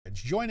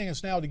Joining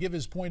us now to give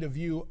his point of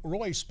view,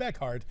 Roy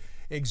Speckhardt,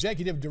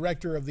 Executive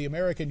Director of the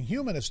American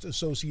Humanist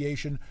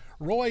Association.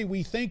 Roy,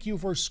 we thank you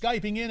for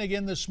Skyping in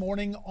again this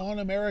morning on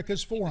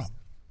America's Forum.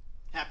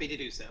 Happy to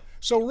do so.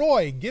 So,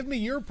 Roy, give me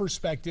your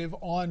perspective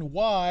on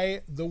why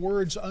the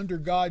words "under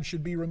God"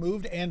 should be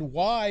removed and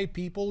why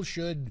people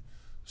should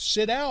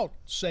sit out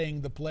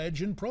saying the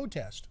pledge in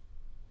protest.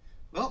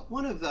 Well,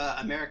 one of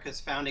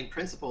America's founding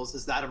principles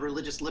is that of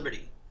religious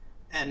liberty.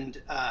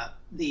 And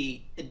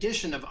the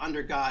addition of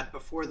 "under God"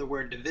 before the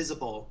word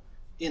 "divisible"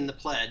 in the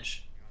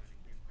pledge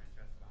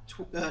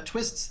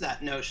twists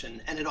that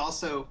notion, and it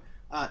also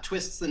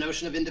twists the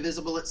notion of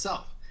indivisible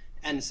itself.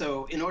 And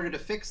so in order to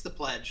fix the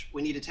pledge,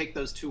 we need to take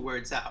those two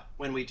words out.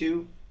 When we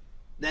do,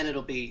 then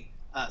it'll be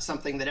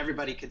something that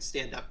everybody could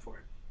stand up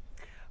for.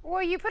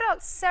 Roy, you put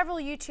out several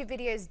YouTube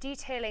videos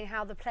detailing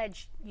how the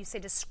pledge, you say,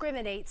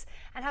 discriminates,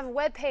 and have a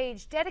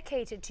webpage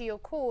dedicated to your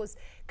cause.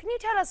 Can you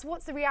tell us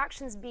what's the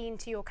reactions been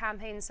to your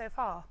campaign so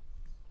far?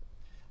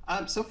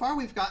 So far,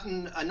 we've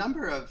gotten a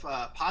number of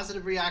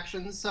positive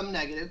reactions, some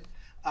negative,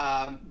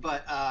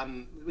 but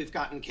we've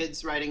gotten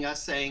kids writing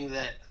us saying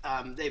that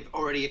they've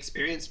already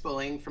experienced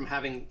bullying from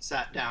having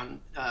sat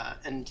down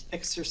and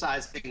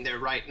exercising their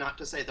right not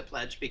to say the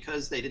pledge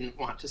because they didn't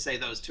want to say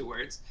those two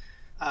words.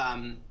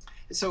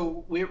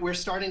 So we're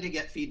starting to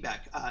get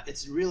feedback.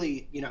 It's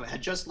really, it had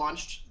just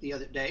launched the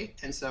other day,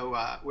 and so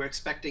we're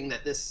expecting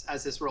that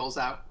as this rolls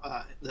out,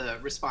 the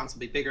response will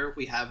be bigger.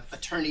 We have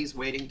attorneys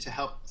waiting to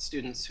help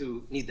students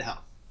who need the help.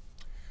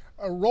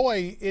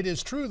 Roy, it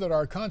is true that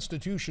our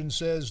Constitution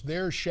says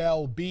there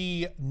shall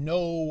be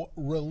no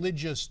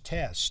religious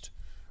test.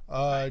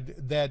 And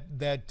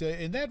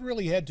that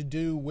really had to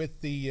do with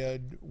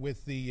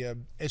the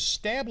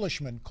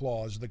establishment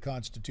clause of the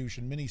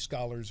Constitution. Many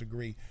scholars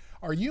agree.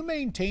 Are you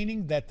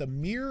maintaining that the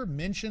mere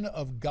mention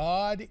of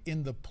God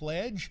in the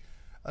pledge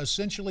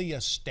essentially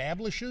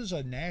establishes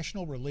a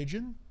national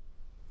religion?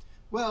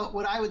 Well,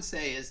 what I would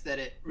say is that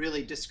it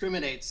really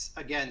discriminates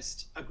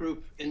against a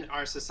group in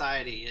our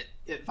society.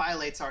 It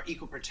violates our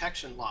equal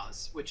protection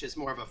laws, which is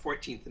more of a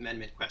 14th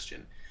Amendment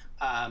question.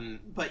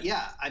 But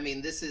yeah, I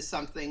mean, this is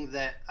something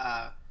that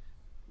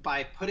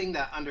by putting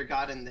that "under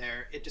God" in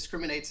there, it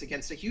discriminates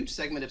against a huge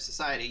segment of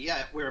society.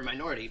 Yeah, we're a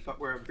minority,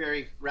 but we're a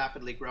very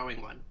rapidly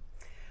growing one.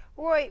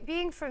 Roy,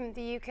 being from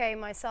the UK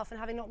myself and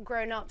having not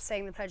grown up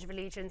saying the Pledge of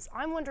Allegiance,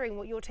 I'm wondering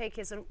what your take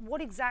is on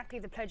what exactly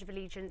the Pledge of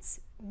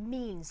Allegiance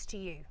means to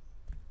you.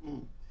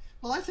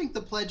 Well, I think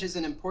the pledge is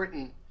an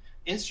important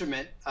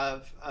instrument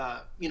of,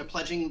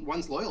 pledging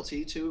one's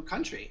loyalty to a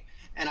country.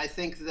 And I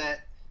think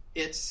that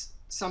it's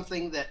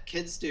something that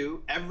kids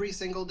do every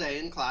single day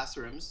in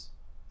classrooms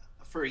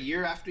for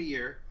year after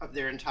year of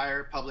their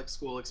entire public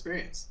school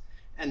experience.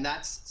 And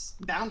that's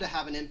bound to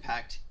have an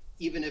impact,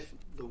 even if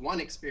the one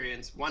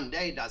experience one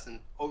day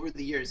doesn't, over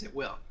the years it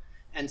will.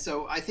 And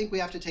so I think we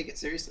have to take it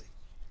seriously.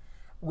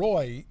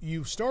 Roy,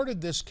 you've started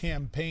this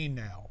campaign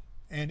now,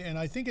 and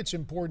I think it's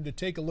important to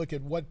take a look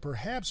at what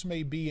perhaps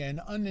may be an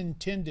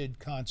unintended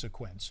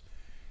consequence.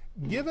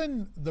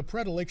 Given the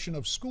predilection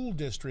of school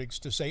districts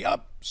to say,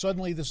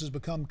 suddenly this has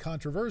become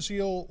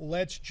controversial,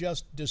 let's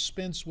just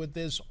dispense with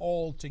this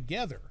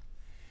altogether.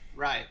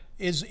 Right.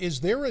 Is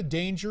there a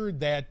danger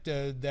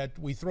that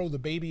we throw the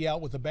baby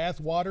out with the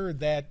bathwater,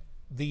 that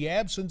the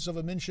absence of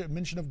a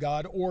mention of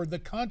God or the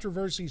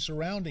controversy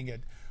surrounding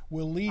it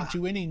will lead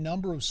to any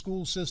number of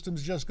school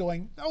systems just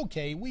going,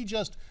 okay,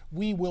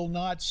 we will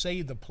not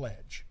say the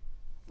pledge?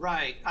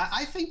 Right.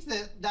 I think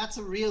that that's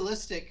a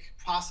realistic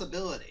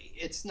possibility.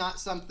 It's not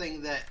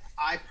something that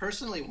I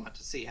personally want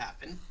to see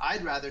happen.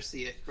 I'd rather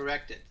see it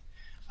corrected.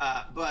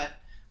 But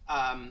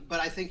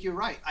I think you're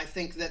right. I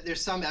think that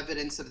there's some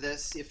evidence of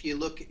this. If you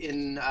look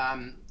in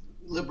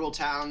liberal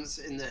towns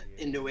in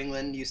New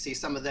England, you see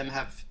some of them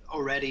have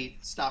already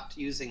stopped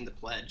using the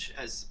pledge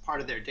as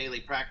part of their daily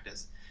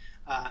practice.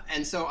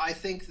 And so I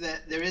think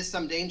that there is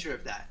some danger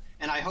of that.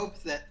 And I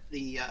hope that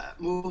the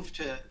move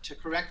to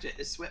correct it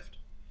is swift.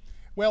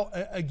 Well,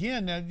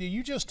 again,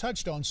 you just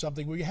touched on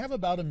something. We have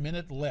about a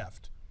minute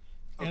left.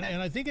 Okay.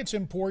 And I think it's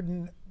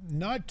important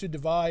not to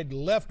divide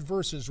left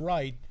versus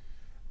right,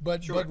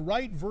 but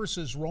right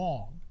versus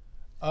wrong.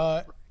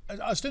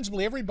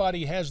 Ostensibly,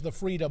 everybody has the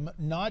freedom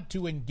not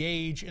to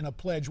engage in a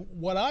pledge.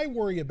 What I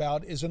worry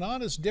about is an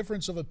honest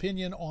difference of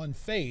opinion on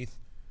faith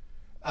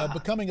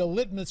becoming a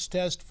litmus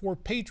test for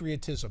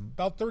patriotism.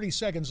 About 30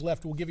 seconds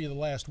left. We'll give you the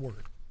last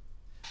word.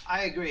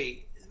 I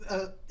agree.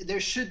 There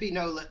should be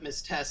no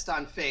litmus test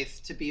on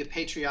faith to be a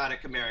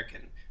patriotic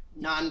American.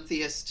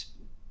 Non-theist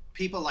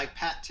people like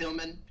Pat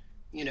Tillman,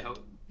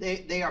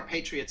 they are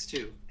patriots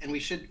too, and we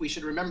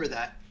should remember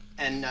that,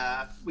 and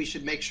we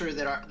should make sure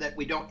that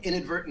we don't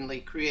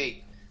inadvertently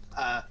create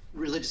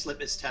religious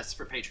litmus tests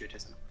for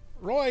patriotism.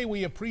 Roy,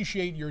 we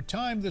appreciate your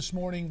time this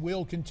morning.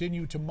 We'll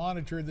continue to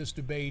monitor this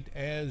debate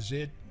as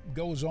it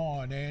goes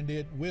on, and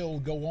it will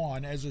go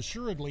on as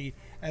assuredly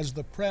as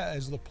the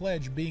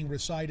pledge being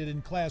recited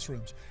in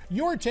classrooms.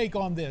 Your take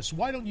on this,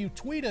 why don't you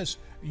tweet us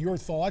your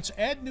thoughts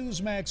at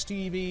Newsmax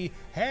TV,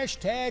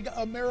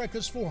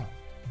 #America's Forum.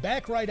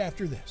 Back right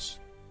after this.